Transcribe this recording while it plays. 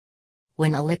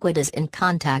When a liquid is in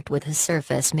contact with a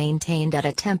surface maintained at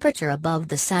a temperature above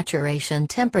the saturation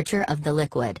temperature of the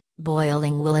liquid,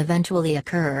 boiling will eventually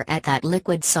occur at that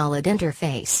liquid-solid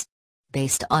interface.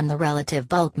 Based on the relative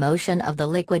bulk motion of the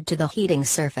liquid to the heating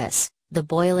surface, the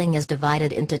boiling is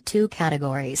divided into two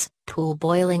categories: pool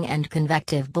boiling and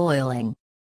convective boiling.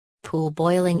 Pool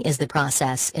boiling is the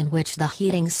process in which the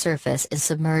heating surface is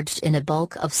submerged in a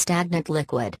bulk of stagnant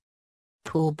liquid.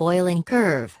 Pool boiling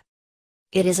curve.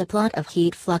 It is a plot of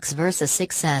heat flux versus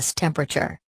excess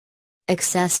temperature.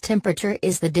 Excess temperature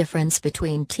is the difference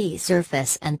between T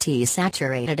surface and T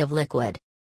saturated of liquid.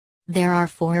 There are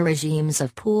four regimes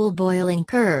of pool boiling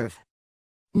curve: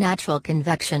 natural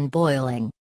convection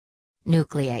boiling,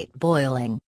 nucleate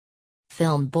boiling,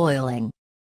 film boiling.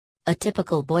 A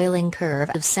typical boiling curve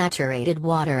of saturated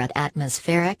water at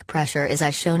atmospheric pressure is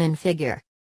as shown in figure.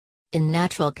 In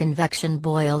natural convection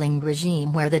boiling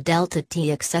regime, where the delta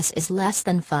T excess is less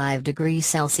than 5 degrees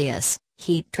Celsius,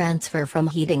 heat transfer from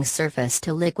heating surface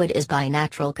to liquid is by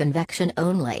natural convection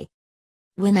only.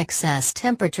 When excess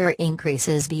temperature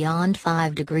increases beyond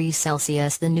 5 degrees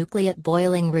Celsius, the nucleate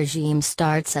boiling regime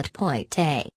starts at point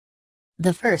A.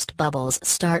 The first bubbles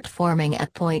start forming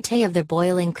at point A of the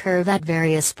boiling curve at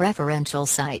various preferential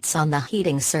sites on the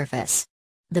heating surface.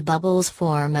 The bubbles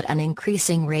form at an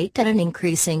increasing rate at an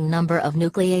increasing number of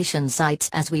nucleation sites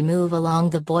as we move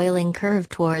along the boiling curve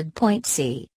toward point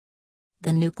C.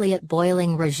 The nucleate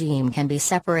boiling regime can be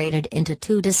separated into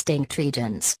two distinct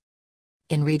regions.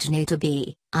 In region A to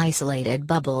B, isolated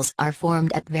bubbles are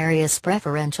formed at various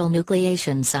preferential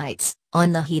nucleation sites,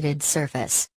 on the heated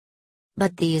surface.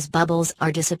 But these bubbles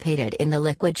are dissipated in the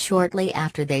liquid shortly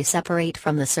after they separate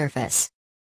from the surface.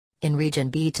 In region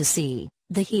B to C,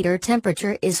 the heater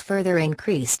temperature is further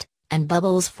increased, and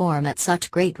bubbles form at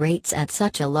such great rates at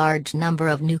such a large number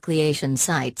of nucleation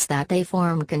sites that they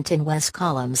form continuous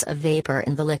columns of vapor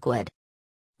in the liquid.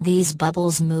 These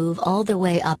bubbles move all the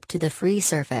way up to the free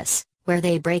surface, where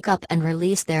they break up and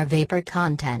release their vapor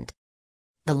content.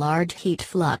 The large heat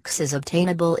fluxes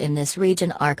obtainable in this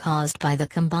region are caused by the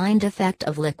combined effect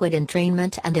of liquid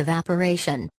entrainment and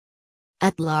evaporation.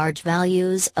 At large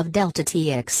values of delta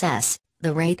T excess,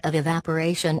 the rate of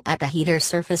evaporation at the heater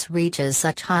surface reaches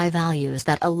such high values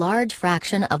that a large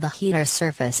fraction of the heater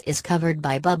surface is covered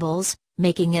by bubbles,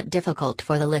 making it difficult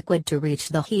for the liquid to reach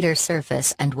the heater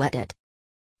surface and wet it.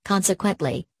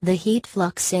 Consequently, the heat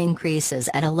flux increases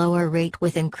at a lower rate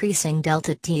with increasing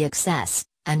delta T excess,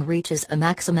 and reaches a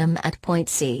maximum at point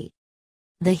C.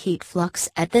 The heat flux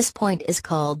at this point is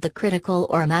called the critical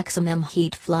or maximum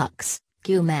heat flux,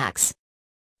 Qmax.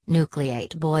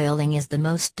 Nucleate boiling is the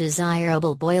most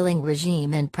desirable boiling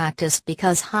regime in practice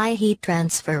because high heat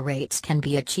transfer rates can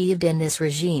be achieved in this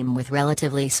regime with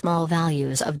relatively small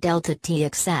values of delta T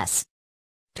excess.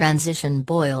 Transition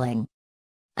boiling.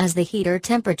 As the heater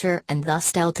temperature and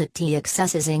thus delta T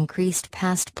excess is increased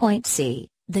past point C,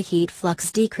 the heat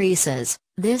flux decreases.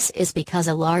 This is because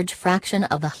a large fraction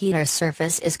of the heater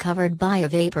surface is covered by a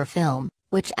vapor film,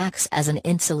 which acts as an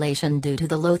insulation due to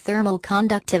the low thermal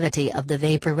conductivity of the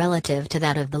vapor relative to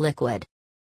that of the liquid.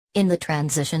 In the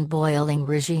transition boiling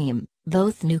regime,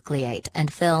 both nucleate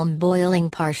and film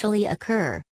boiling partially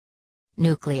occur.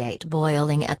 Nucleate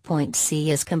boiling at point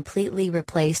C is completely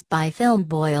replaced by film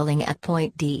boiling at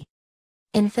point D.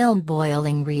 In film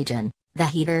boiling region, the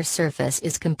heater surface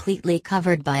is completely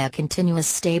covered by a continuous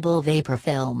stable vapor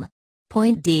film.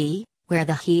 Point D, where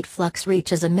the heat flux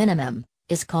reaches a minimum,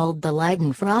 is called the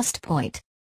Leidenfrost Point.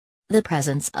 The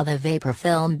presence of a vapor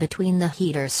film between the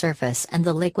heater surface and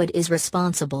the liquid is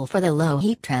responsible for the low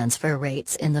heat transfer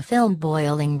rates in the film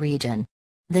boiling region.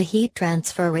 The heat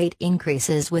transfer rate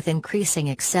increases with increasing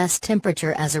excess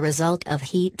temperature as a result of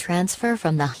heat transfer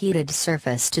from the heated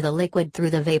surface to the liquid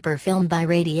through the vapor film by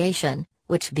radiation,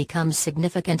 which becomes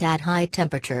significant at high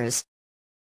temperatures.